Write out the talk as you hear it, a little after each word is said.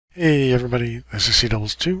Hey everybody, this is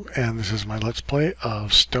C2, and this is my Let's Play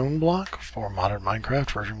of StoneBlock for Modern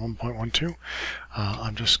Minecraft version 1.12.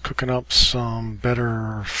 I'm just cooking up some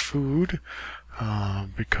better food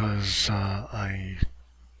because I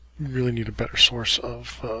really need a better source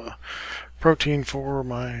of protein for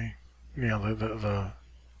my, the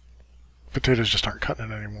potatoes just aren't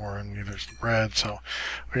cutting it anymore, and neither is the bread. So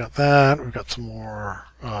we got that. We've got some more.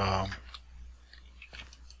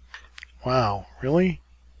 Wow, really?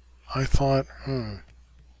 I thought,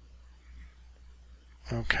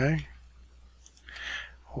 okay.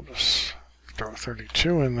 We'll just throw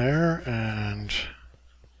 32 in there, and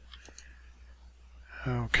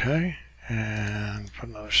okay, and put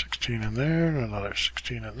another 16 in there, and another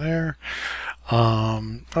 16 in there.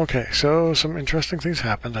 Okay, so some interesting things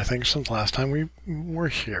happened, I think, since last time we were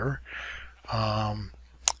here.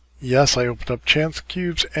 Yes, I opened up Chance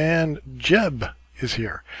Cubes, and Jeb is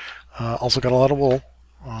here. Also got a lot of wool.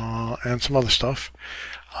 And some other stuff.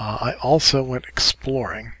 I also went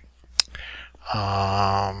exploring.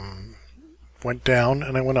 Went down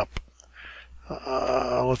and I went up.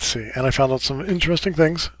 Let's see. And I found out some interesting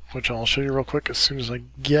things, which I'll show you real quick as soon as I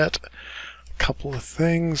get a couple of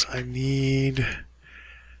things. I need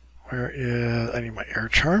my air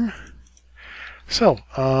charm. So,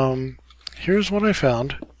 here's what I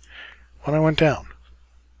found when I went down.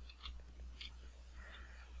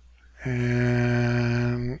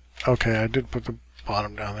 And okay, I did put the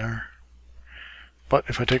bottom down there, but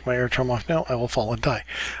if I take my air charm off now, I will fall and die.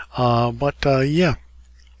 Yeah,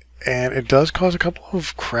 and it does cause a couple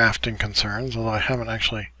of crafting concerns, although I haven't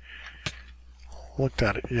actually looked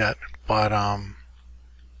at it yet. But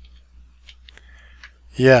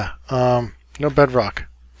yeah, no bedrock,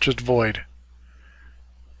 just void.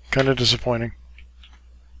 Kind of disappointing.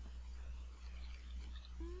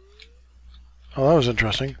 Oh, that was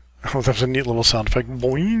interesting. Oh, that was a neat little sound effect.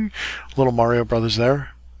 Boing! Little Mario Brothers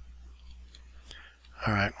there.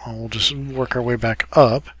 Alright, well, we'll just work our way back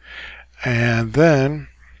up. And then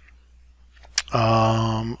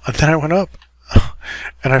I went up.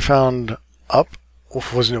 And I found up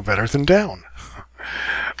was no better than down.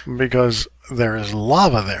 Because there is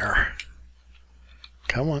lava there.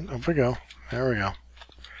 Come on, up we go. There we go.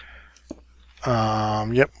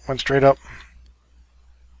 Yep, went straight up.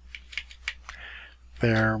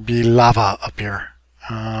 There be lava up here.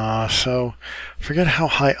 So forget how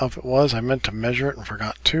high up it was. I meant to measure it and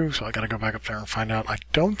forgot to, so I gotta go back up there and find out. I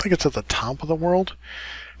don't think it's at the top of the world.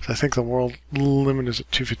 I think the world limit is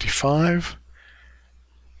at 255,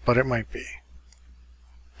 but it might be.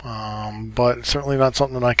 But certainly not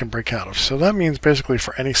something that I can break out of. So that means basically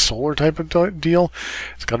for any solar type of deal,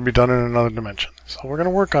 it's got to be done in another dimension. So we're going to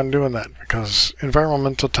work on doing that because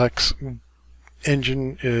environmental techs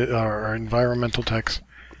or environmental techs.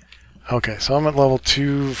 Okay, so I'm at level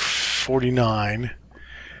 249.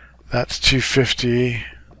 That's 250.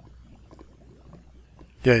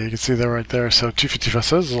 Yeah, you can see that right there. So 255.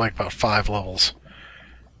 So this is like about 5 levels.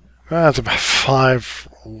 That's about 5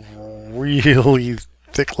 really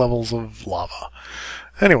thick levels of lava.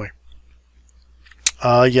 Anyway.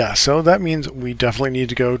 Yeah, so that means we definitely need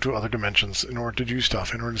to go to other dimensions in order to do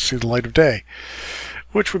stuff, in order to see the light of day,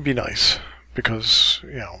 which would be nice. Because,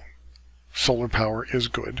 you know, solar power is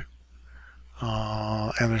good.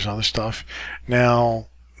 And there's other stuff. Now,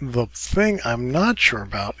 the thing I'm not sure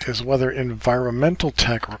about is whether environmental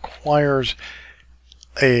tech requires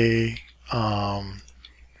a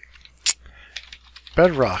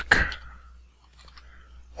bedrock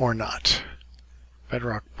or not.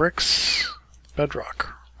 Bedrock bricks,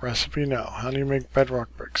 bedrock. Recipe, no. How do you make bedrock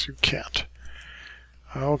bricks? You can't.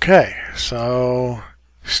 Okay, so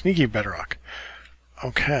sneaky bedrock.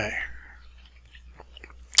 Okay.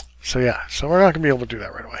 So yeah, so we're not going to be able to do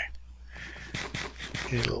that right away.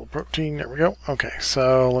 Need a little protein. There we go. Okay,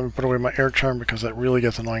 so let me put away my air charm because that really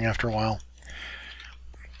gets annoying after a while.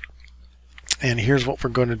 And here's what we're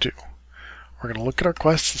going to do. We're going to look at our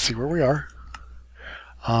quests and see where we are.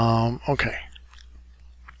 Okay.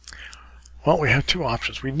 Well, we have 2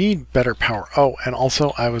 options. We need better power. Oh, and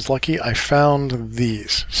also I was lucky. I found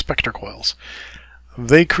these Spectre coils.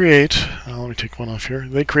 They create, let me take one off here.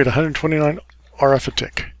 They create 129 RF a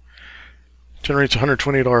tick. Generates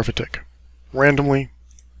 128 RF a tick. Randomly.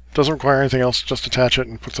 Doesn't require anything else. Just attach it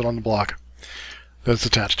and puts it on the block that it's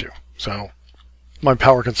attached to. So my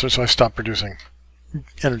power consumes, so I stopped producing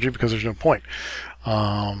energy because there's no point.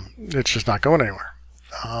 It's just not going anywhere.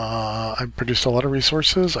 I produced a lot of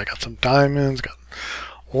resources. I got some diamonds. Got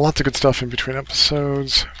lots of good stuff in between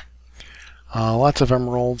episodes. Lots of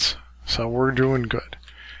emeralds. So we're doing good.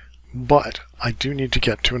 But I do need to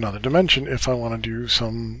get to another dimension if I want to do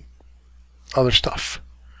some other stuff.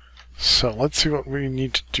 So let's see what we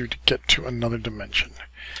need to do to get to another dimension.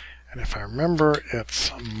 And if I remember,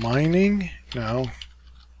 it's mining. No.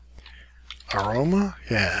 Aroma?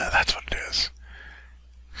 Yeah, that's what it is.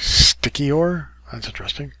 Sticky ore? That's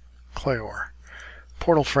interesting. Clay ore.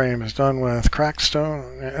 Portal frame is done with cracked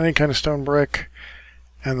stone, any kind of stone brick,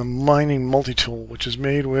 and the mining multi-tool, which is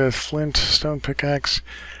made with flint, stone pickaxe.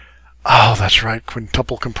 Oh, that's right,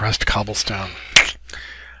 quintuple compressed cobblestone.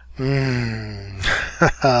 Not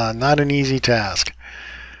an easy task.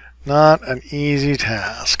 Not an easy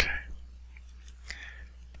task.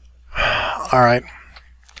 Alright.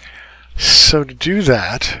 So to do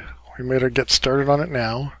that, we better get started on it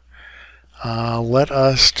now. Let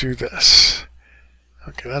us do this.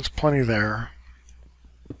 Okay, that's plenty there.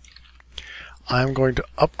 I'm going to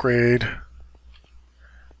upgrade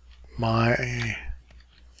my...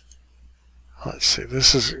 Let's see,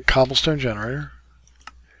 this is a cobblestone generator.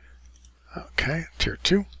 Okay, tier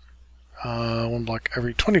 2. 1 block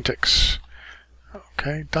every 20 ticks.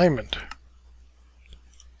 Okay, diamond.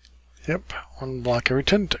 Yep, 1 block every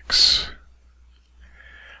 10 ticks.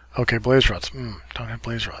 Okay, blaze rods. Don't have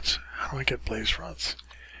blaze rods. How do I get blaze rods?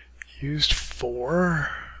 Used for...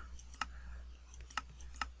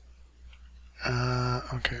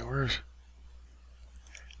 okay, where's...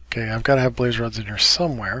 Okay, I've got to have blaze rods in here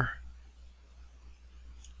somewhere.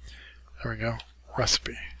 There we go.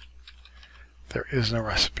 Recipe. There is no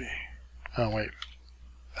recipe. Oh, wait.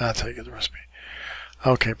 That's how you get the recipe.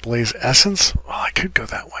 Okay, blaze essence. Well, I could go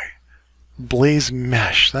that way. Blaze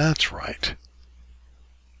mesh. That's right.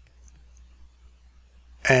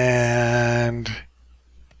 And...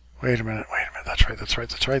 Wait a minute. That's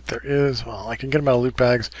right. There is... Well, I can get them out of loot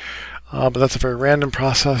bags. But that's a very random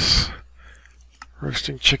process.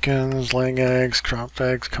 Roasting chickens, laying eggs, dropped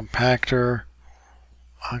eggs, compactor.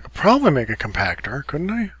 I could probably make a compactor,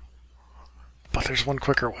 couldn't I? But there's one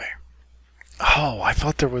quicker way. Oh, I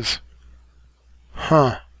thought there was...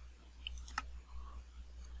 Huh.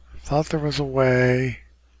 Thought there was a way...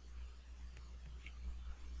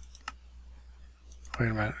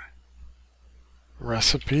 Wait a minute.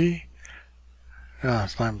 Recipe? No,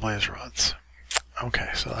 it's 9 blaze rods. Okay,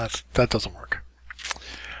 so that doesn't work.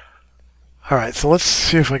 Alright, so let's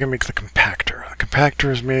see if I can make the compactor. The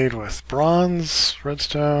compactor is made with bronze,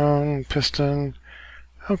 redstone, piston.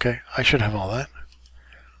 Okay, I should have all that.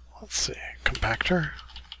 Let's see, compactor.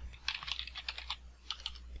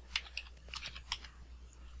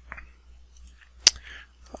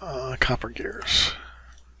 Copper gears.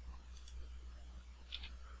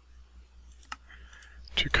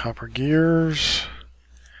 2 copper gears.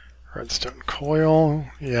 Redstone coil.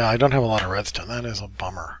 Yeah, I don't have a lot of redstone. That is a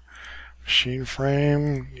bummer. Machine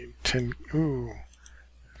frame. Need 10. Ooh.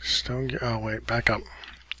 Stone gear. Oh, wait. Back up.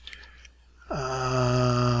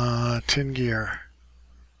 Tin gear.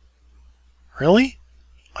 Really?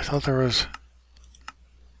 I thought there was...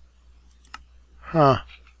 Huh.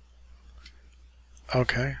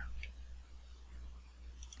 Okay.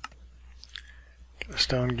 Get a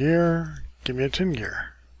stone gear. Give me a tin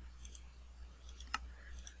gear.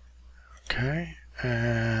 Okay.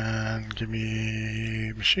 And give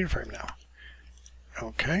me machine frame now.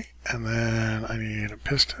 Okay. And then I need a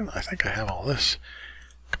piston. I think I have all this.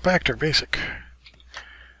 Compactor, basic.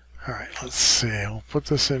 Alright, let's see. We'll put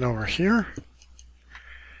this in over here.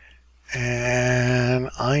 And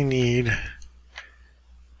I need...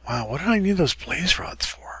 Wow, what did I need those blaze rods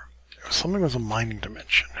for? It was something with a mining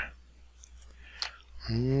dimension.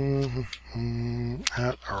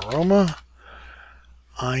 At Aroma,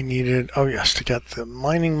 I needed... Oh yes, to get the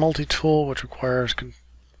mining multi-tool, which requires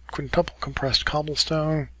quintuple compressed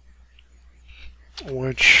cobblestone,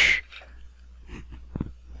 which...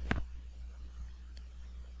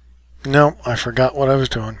 No, I forgot what I was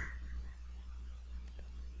doing.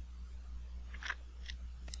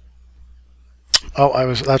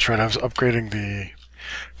 Oh, that's right, I was upgrading the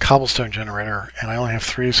cobblestone generator, and I only have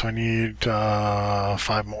 3, so I need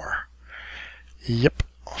 5 more. Yep,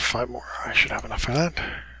 5 more. I should have enough for that.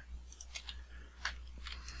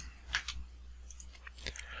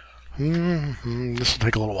 This will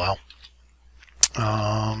take a little while.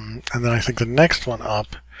 And then I think the next one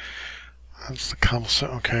up, that's the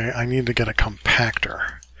cobblestone. Okay, I need to get a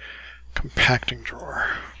compactor. Compacting drawer.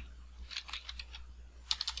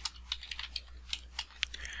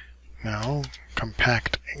 No,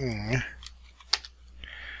 compacting.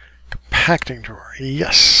 Compacting drawer,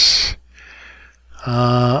 yes.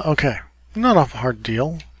 Okay, not a hard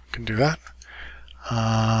deal. Can do that.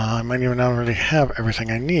 I might even already have everything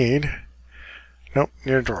I need. Nope,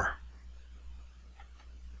 need a drawer.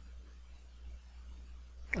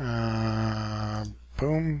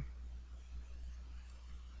 Boom.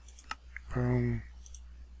 Boom.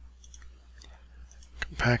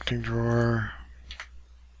 Compacting drawer.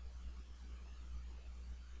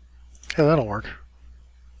 Yeah, that'll work.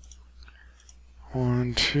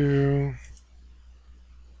 1, 2.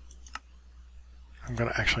 I'm going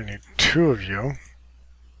to actually need 2 of you.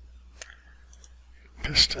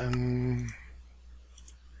 Piston.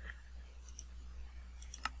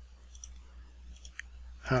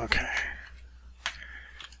 Okay.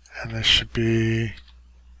 And this should be...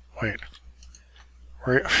 Wait.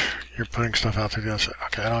 Where you're putting stuff out to the other side.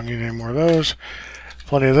 Okay, I don't need any more of those.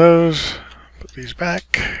 Plenty of those. Put these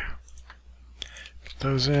back. Put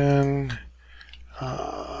those in.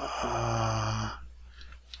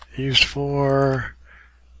 Used for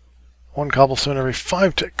 1 cobblestone every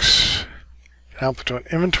 5 ticks. Can output to an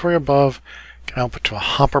inventory above. Can output to a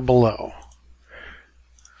hopper below.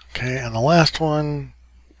 Okay, and the last one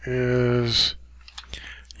is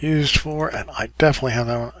used for, and I definitely have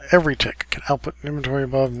that one, every tick. Can output an inventory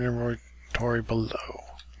above and inventory below.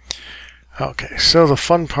 Okay, so the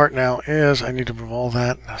fun part now is I need to move all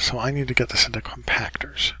that, so I need to get this into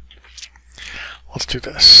compactors. Let's do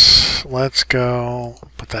this. Let's go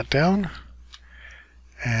put that down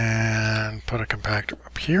and put a compactor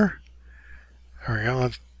up here. There we go.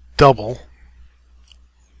 Let's double.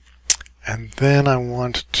 And then I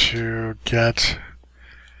want to get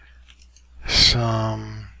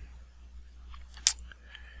some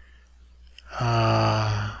do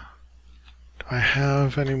I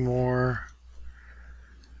have any more?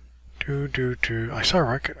 I saw a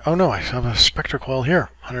record. Oh no, I have a spectre coil here.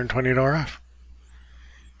 128 RF.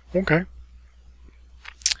 Okay.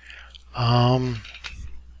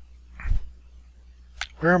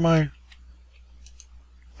 Where are my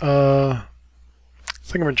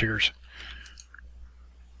thingamajiggers?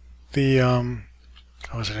 The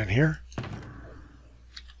oh, is it in here?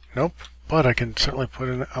 Nope. But I can certainly put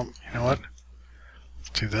in. You know what?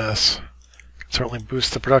 Let's do this. Can certainly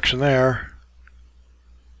boost the production there.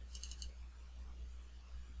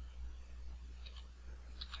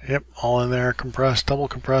 Yep, all in there. Compressed, double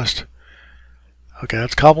compressed. Okay,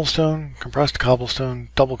 that's cobblestone, compressed cobblestone,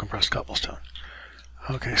 double compressed cobblestone.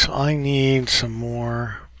 Okay, so I need some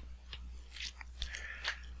more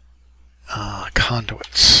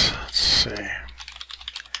conduits. Let's see.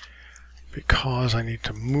 Because I need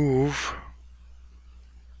to move.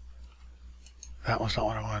 That was not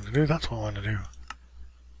what I wanted to do. That's what I wanted to do.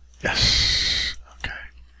 Yes. Okay.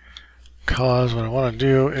 Because what I want to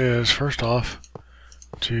do is, first off,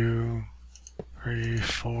 2, 3,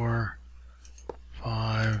 4,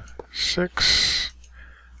 5, 6.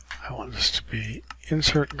 I want this to be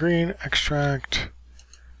insert green, extract,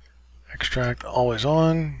 always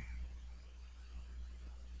on.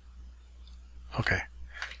 Okay.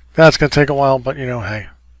 That's going to take a while, but you know, hey,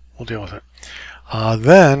 we'll deal with it.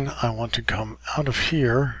 Then I want to come out of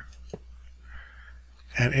here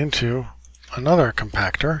and into another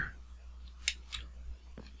compactor.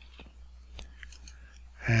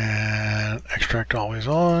 And extract always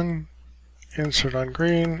on, insert on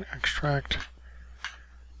green, extract,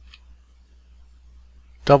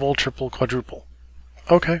 double, triple, quadruple.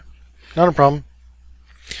 Okay, not a problem.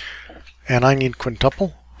 And I need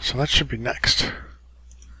quintuple, so that should be next.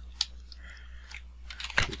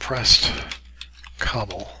 Compressed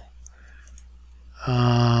cobble.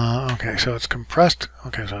 Okay, so it's compressed.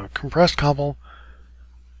 Okay, so compressed cobble,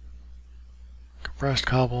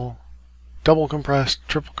 double compressed,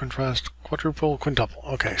 triple compressed, quadruple, quintuple.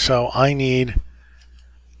 Okay, so I need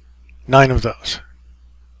 9 of those.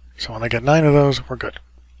 So when I get 9 of those, we're good.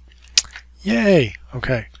 Yay!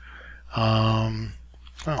 Okay. Well,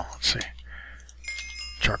 let's see.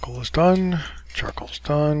 Charcoal is done. Charcoal's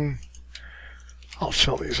done. I'll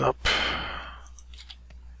fill these up.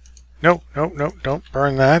 Nope, nope, nope, don't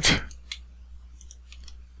burn that.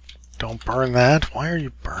 Don't burn that. Why are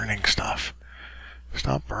you burning stuff?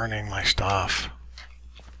 Stop burning my stuff.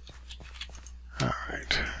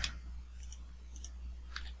 Alright.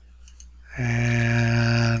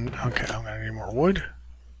 And, okay, I'm going to need more wood.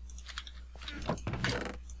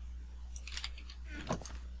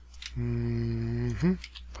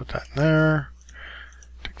 Put that in there.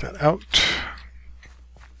 Take that out.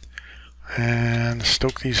 And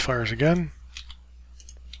stoke these fires again.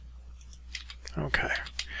 Okay.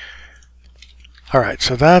 Alright,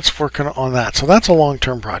 so that's working on that. So that's a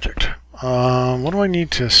long-term project. What do I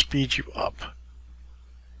need to speed you up?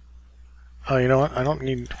 Oh, you know what? I don't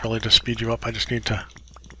need really to speed you up. I just need to...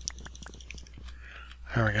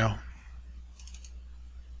 There we go.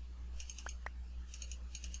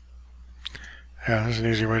 Yeah, there's an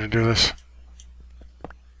easy way to do this.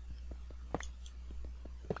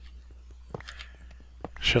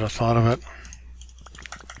 Should have thought of it.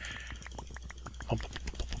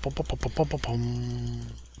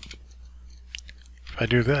 If I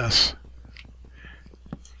do this,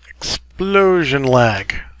 explosion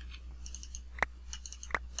lag.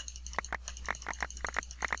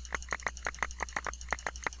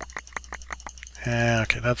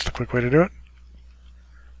 Okay, that's the quick way to do it.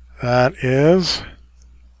 That is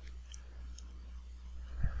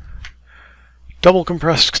double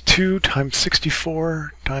compressed 2 times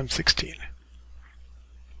 64 times 16.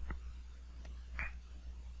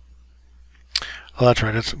 Oh, that's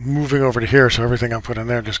right. It's moving over to here, so everything I put in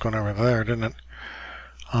there just went over there, didn't it?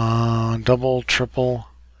 Double, triple.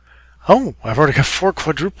 Oh, I've already got 4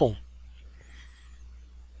 quadruple.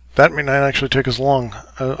 That may not actually take as long.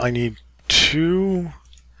 I need 2.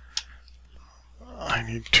 I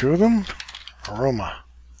need 2 of them. Aroma.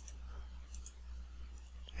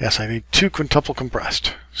 Yes, I need 2 quintuple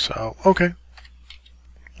compressed. So, okay.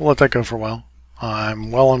 We'll let that go for a while. I'm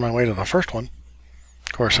well on my way to the first one.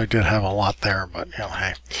 Of course, I did have a lot there, but, you know,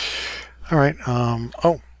 hey. Alright,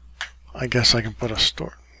 oh. I guess I can put a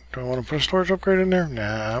store. Do I want to put a storage upgrade in there?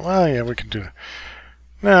 Nah, well, yeah, we can do it.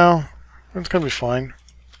 No, it's going to be fine.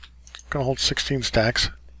 It's going to hold 16 stacks.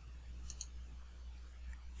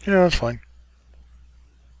 Yeah, that's fine.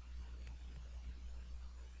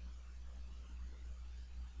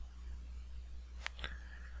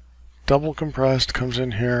 Double compressed comes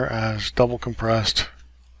in here as double compressed.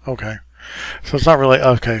 Okay. So it's not really,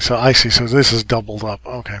 okay, so I see, so this is doubled up,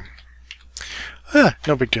 okay.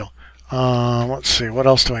 No big deal. Let's see, what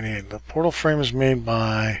else do I need? The portal frame is made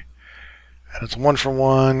by, and it's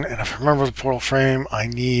 1-for-1, and if I remember the portal frame, I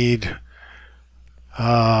need,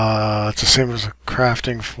 it's the same as the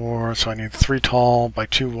crafting for, so I need 3 tall by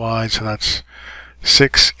 2 wide, so that's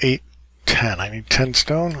 6, 8, 10. I need 10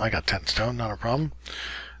 stone. I got 10 stone, not a problem.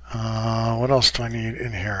 What else do I need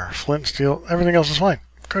in here? Flint, steel, everything else is fine.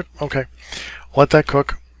 Good, okay. Let that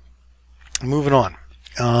cook. Moving on.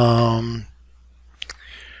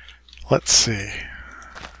 Let's see.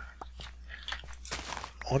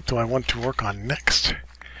 What do I want to work on next?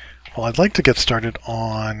 Well, I'd like to get started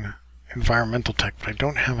on environmental tech, but I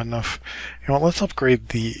don't have enough. You know what, let's upgrade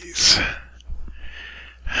these.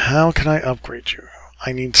 How can I upgrade you?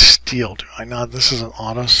 I need steel, do I not? This is an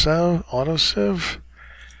auto sieve.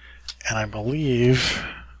 And I believe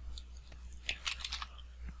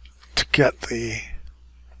to get the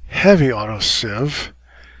heavy auto sieve,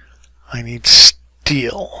 I need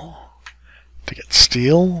steel. To get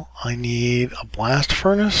steel, I need a blast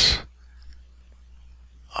furnace,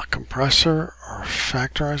 a compressor, or a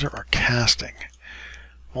factorizer, or casting.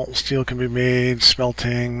 Molten steel can be made,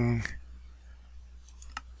 smelting.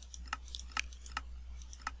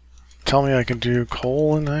 Tell me I can do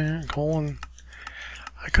coal in there, coal and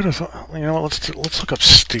I could have thought, you know what, let's look up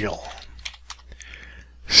steel.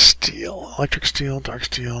 Steel, electric steel, dark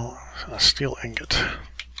steel, steel ingot.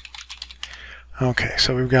 Okay,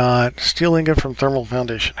 so we've got steel ingot from thermal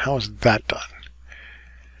foundation. How is that done?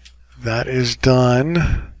 That is done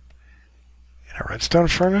in a redstone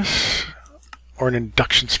furnace or an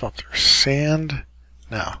induction smelter. Sand?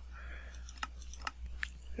 No.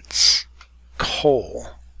 It's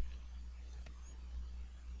coal.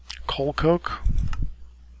 Coal coke?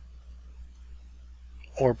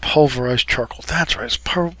 Or pulverized charcoal. That's right, it's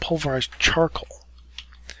pulverized charcoal.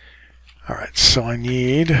 Alright, so I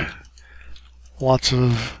need lots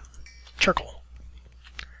of charcoal.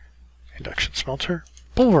 Induction smelter.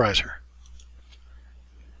 Pulverizer.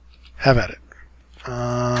 Have at it.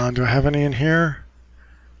 Do I have any in here?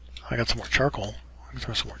 I got some more charcoal. I can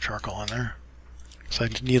throw some more charcoal in there. So I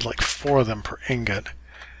need like 4 of them per ingot.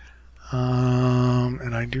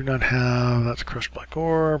 And I do not have, that's crushed black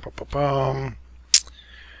ore.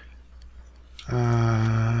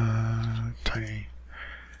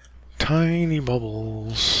 Tiny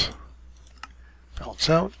bubbles. Balance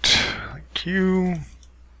out. Thank you.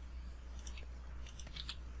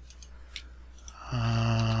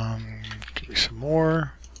 Give me some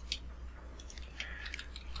more.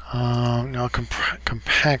 Now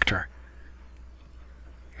compactor.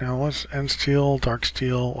 Now what's end steel, dark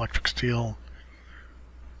steel, electric steel?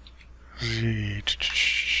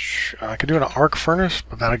 I could do an arc furnace,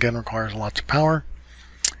 but that again requires lots of power.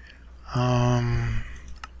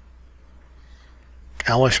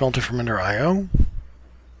 Alloy smelter from Ender IO.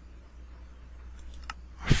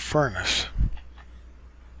 Furnace.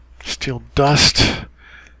 Steel dust.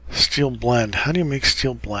 Steel blend. How do you make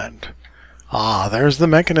steel blend? Ah, there's the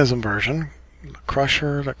mechanism version. The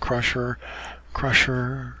crusher,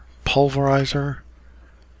 pulverizer,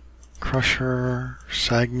 crusher,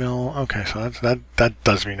 sag mill. Okay, so that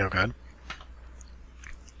does me no good.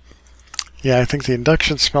 Yeah, I think the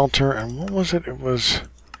induction smelter, and what was it? It was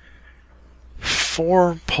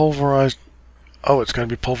 4 pulverized... Oh, it's going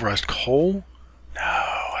to be pulverized coal? No,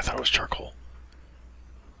 I thought it was charcoal.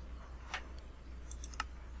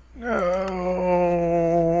 No,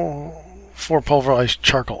 4 pulverized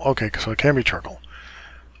charcoal. Okay, so it can be charcoal.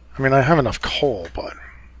 I mean, I have enough coal, but...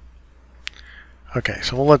 Okay,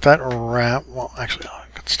 so we'll let that wrap. Well, actually, I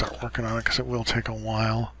could start working on it because it will take a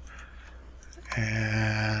while.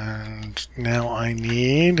 And now I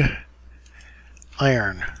need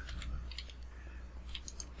iron.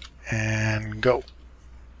 And go.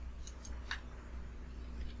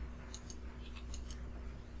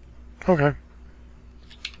 Okay.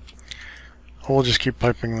 We'll just keep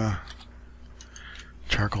piping the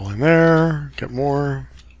charcoal in there, get more.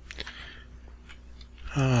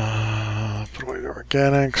 Put away the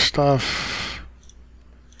organic stuff.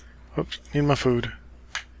 Oops, need my food.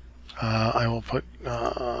 I will put,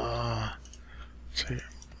 let's see,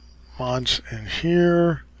 mods in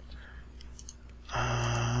here.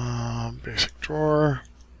 Basic drawer.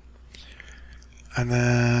 And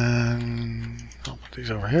then I'll put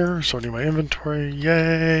these over here, sorting my inventory.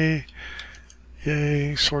 Yay!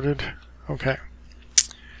 Yay, sorted. Okay.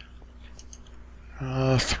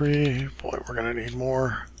 3. Boy, we're gonna need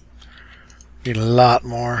more. Need a lot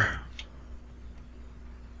more.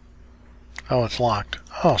 Oh, it's locked.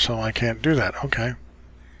 Oh, so I can't do that. Okay.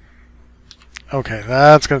 Okay,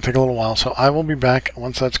 that's gonna take a little while, so I will be back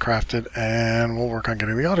once that's crafted, and we'll work on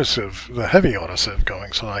getting the autosieve, the heavy autosieve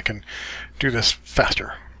going, so that I can do this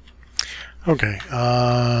faster. Okay,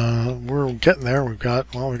 we're getting there. We've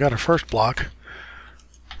got our first block.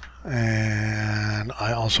 And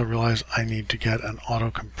I also realized I need to get an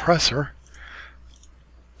auto compressor.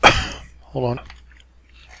 Hold on.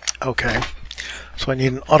 Okay, so I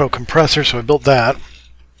need an auto compressor, so I built that,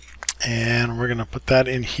 and we're gonna put that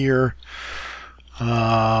in here. You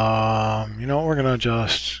know what, we're gonna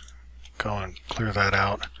just go and clear that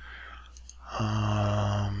out.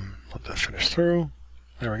 Let that finish through.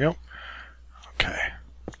 There we go. Okay,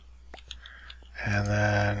 and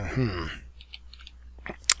then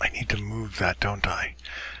I need to move that, don't I?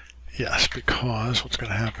 Yes, because what's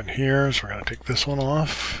going to happen here is we're going to take this one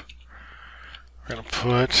off. We're going to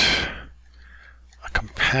put a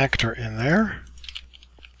compactor in there.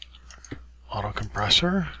 Auto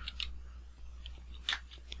compressor.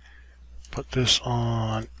 Put this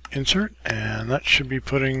on insert, and that should be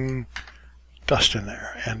putting dust in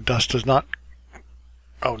there. And dust does not...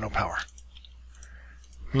 Oh, no power.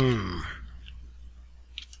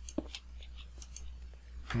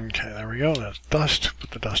 Okay, there we go. That's dust.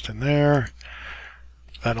 Put the dust in there.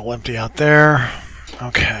 That'll empty out there.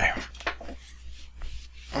 Okay.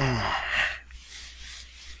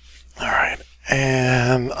 Alright.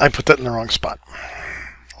 And I put that in the wrong spot.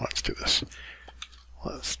 Let's do this.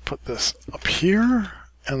 Let's put this up here.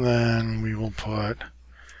 And then we will put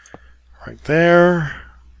right there.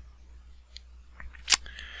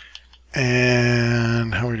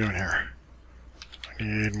 And how are we doing here? I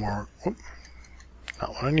need more. Whoop.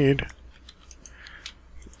 Not what I need.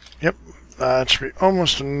 Yep, that should be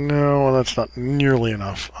almost, no, that's not nearly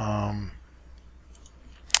enough.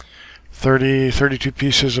 32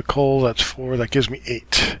 pieces of coal, that's 4, that gives me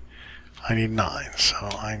 8. I need 9, so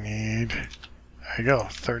I need, there you go,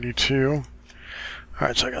 32.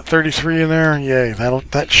 Alright, so I got 33 in there, yay,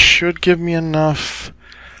 that should give me enough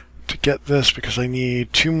to get this, because I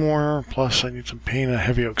need 2 more, plus I need some paint, a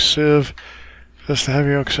heavy oak sieve. Is this the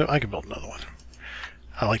heavy oak sieve? I can build another one.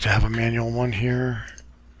 I like to have a manual one here.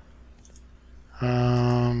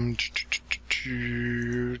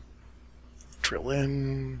 Drill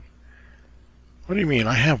in. What do you mean?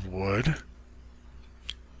 I have wood. What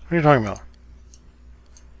are you talking about?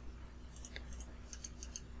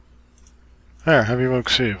 There, heavy oak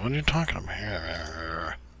sieve. What are you talking about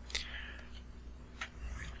here?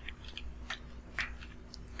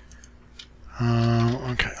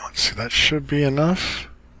 Okay, let's see. That should be enough.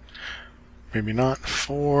 Maybe not.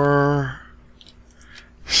 4,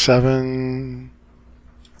 7,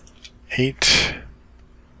 8.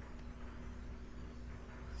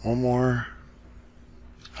 One more.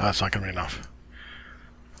 Oh, that's not going to be enough.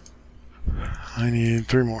 I need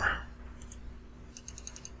 3 more.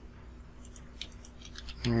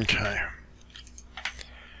 Okay.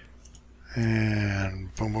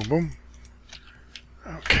 And boom, boom, boom.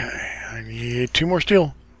 Okay, I need 2 more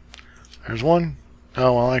steel. There's 1.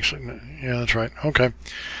 Oh, well, actually, yeah, that's right. Okay.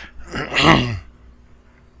 I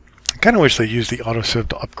kind of wish they used the autosieve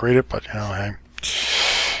to upgrade it, but, you know, hey.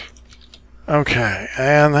 Okay,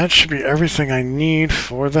 and that should be everything I need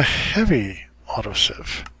for the heavy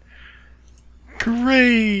autosieve.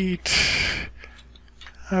 Great!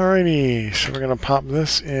 Alrighty, so we're going to pop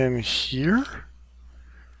this in here.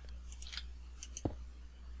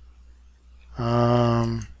 You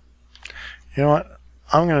know what?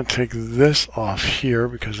 I'm going to take this off here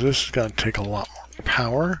because this is going to take a lot more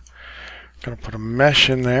power. I'm going to put a mesh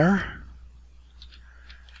in there.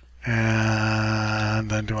 And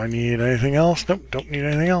then do I need anything else? Nope, don't need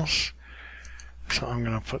anything else. So I'm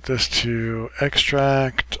going to put this to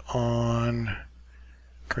extract on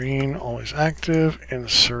green, always active,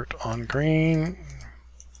 insert on green.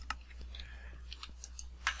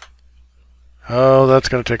 Oh, that's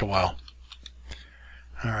going to take a while.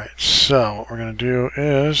 Alright, so what we're going to do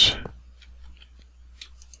is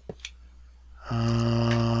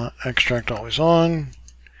extract always on,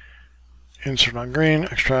 insert on green,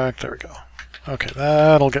 extract, there we go. Okay,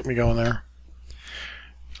 that'll get me going there.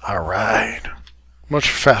 Alright, much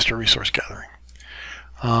faster resource gathering.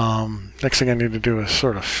 Next thing I need to do is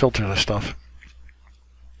sort of filter this stuff.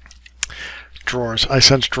 Drawers, I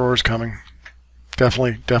sense drawers coming.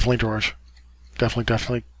 Definitely drawers.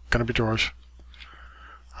 Definitely gonna be drawers.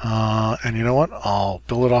 And you know what? I'll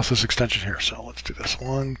build it off this extension here. So let's do this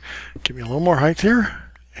one. Give me a little more height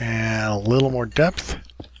here and a little more depth.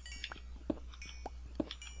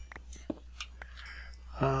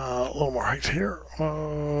 A little more height here.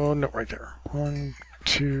 Oh, no, right there. 1,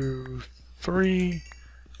 2, 3.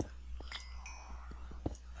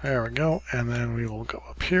 There we go. And then we will go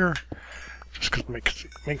up here just because it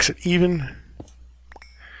makes it even.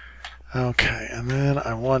 Okay, and then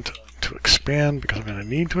I want to expand because I'm going to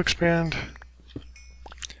need to expand.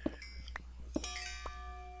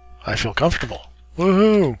 I feel comfortable.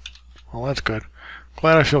 Woohoo! Well, that's good.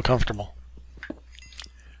 Glad I feel comfortable.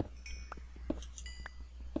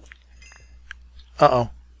 Uh-oh.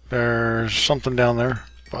 There's something down there,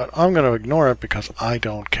 but I'm going to ignore it because I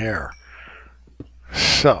don't care.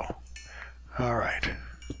 So, alright.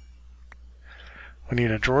 We need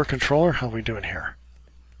a drawer controller. How are we doing here?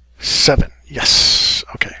 7. Yes.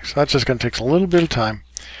 Okay, so that's just going to take a little bit of time.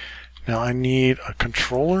 Now I need a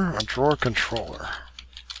controller, a drawer controller.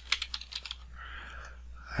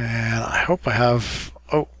 And I hope I have,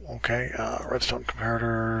 oh, okay, redstone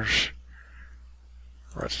comparators,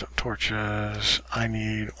 redstone torches. I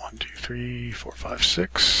need 1, 2, 3, 4, 5,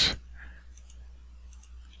 6.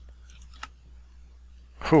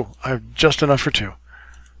 Whew, I have just enough for 2.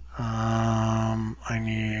 I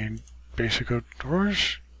need basic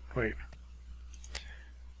drawers. Wait.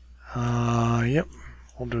 Yep.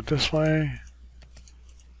 We'll do it this way.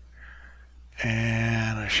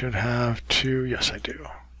 And I should have 2. Yes, I do.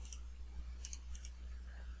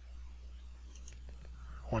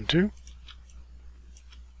 1, 2.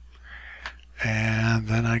 And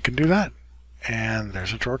then I can do that. And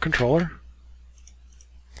there's a drawer controller.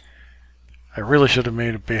 I really should have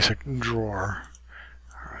made a basic drawer.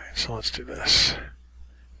 Alright, so let's do this.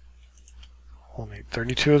 We'll need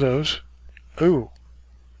 32 of those. Ooh.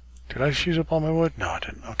 Did I just use up all my wood? No, I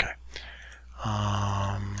didn't. Okay.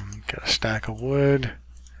 Get a stack of wood.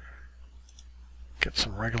 Get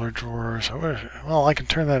some regular drawers. Well, I can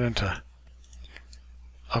turn that into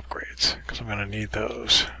upgrades because I'm going to need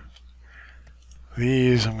those.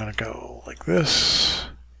 These I'm going to go like this.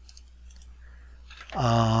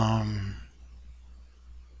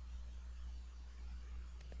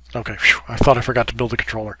 Okay, phew, I thought I forgot to build a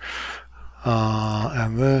controller.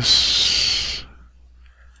 And this,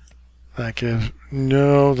 that gives,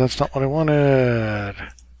 no, that's not what I wanted.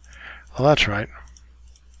 Well, that's right.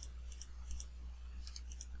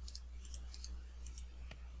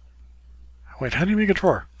 Wait, how do you make a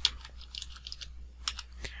drawer?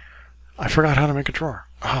 I forgot how to make a drawer.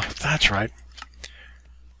 Oh, that's right.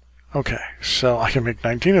 Okay, so I can make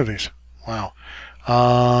 19 of these. Wow.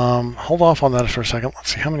 Hold off on that for a second.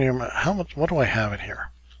 Let's see how much, what do I have in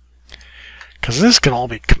here? Because this can all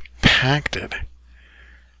be compacted.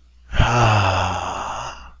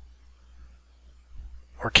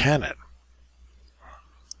 Or can it?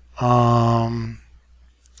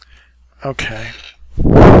 Okay.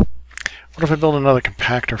 What if I build another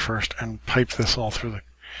compactor first and pipe this all through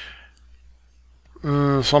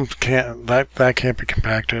the... some can't, that can't be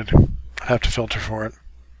compacted. I'd have to filter for it.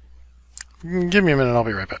 Give me a minute, I'll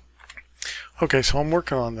be right back. Okay, so I'm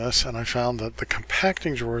working on this, and I found that the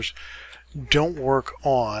compacting drawers don't work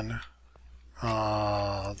on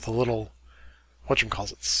the little,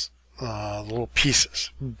 whatchamacallits, the little pieces,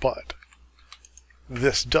 but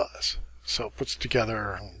this does. So it puts it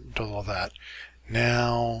together and does all that.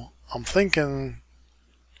 Now, I'm thinking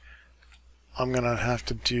I'm going to have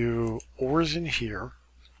to do ores in here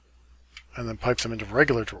and then pipe them into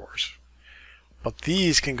regular drawers. But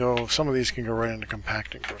these can go, some of these can go right into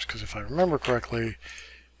compacting drawers, because if I remember correctly,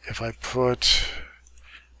 if I put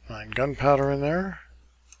 9 gunpowder in there,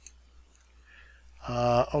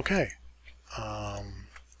 okay.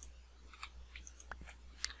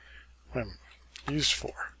 Wait a minute. Used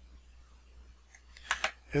for.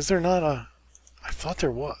 Is there not a... I thought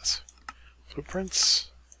there was. Footprints?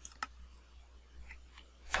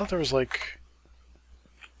 I thought there was like...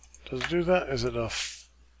 Does it do that? Is it a...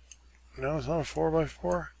 No, it's not a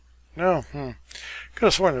 4x4? No. Could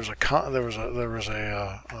have sworn there was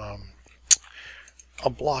a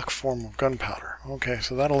block form of gunpowder. Okay,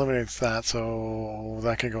 so that eliminates that, so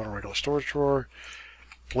that can go in a regular storage drawer.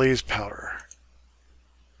 Blaze powder.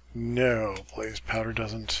 No, blaze powder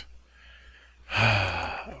doesn't.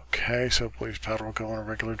 Okay, so blaze powder will go in a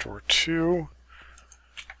regular drawer too.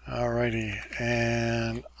 Alrighty,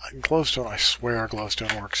 and glowstone, I swear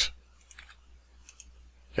glowstone works.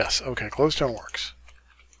 Yes, okay, glowstone works.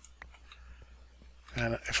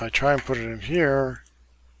 And if I try and put it in here,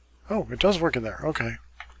 oh, it does work in there, okay.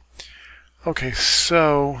 Okay,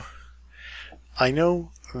 so I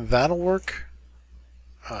know that'll work.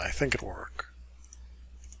 I think it'll work.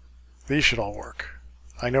 These should all work.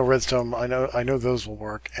 I know redstone, I know those will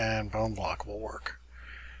work, and bone block will work.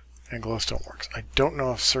 And glowstone works. I don't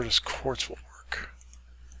know if Certus quartz will work.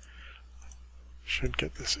 Should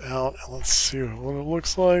get this out, and let's see what it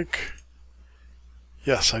looks like.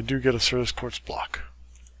 Yes, I do get a Certus quartz block.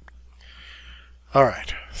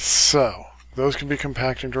 Alright, so those can be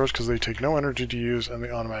compacting drawers because they take no energy to use and they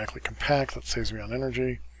automatically compact. That saves me on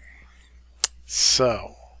energy.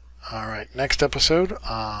 So, alright, next episode,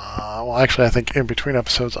 well actually I think in between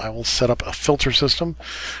episodes I will set up a filter system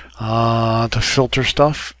to filter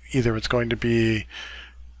stuff. Either it's going to be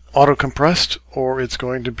auto-compressed or it's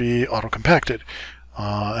going to be auto-compacted.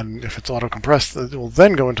 And if it's auto-compressed, it will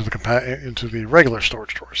then go into the regular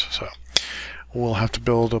storage drawers. So we'll have to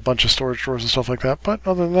build a bunch of storage drawers and stuff like that. But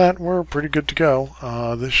other than that, we're pretty good to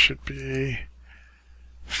go. This should be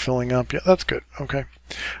filling up. Yeah, that's good. Okay.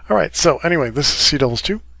 All right. So anyway, this is Sea Devils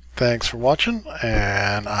 2. Thanks for watching,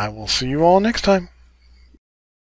 and I will see you all next time.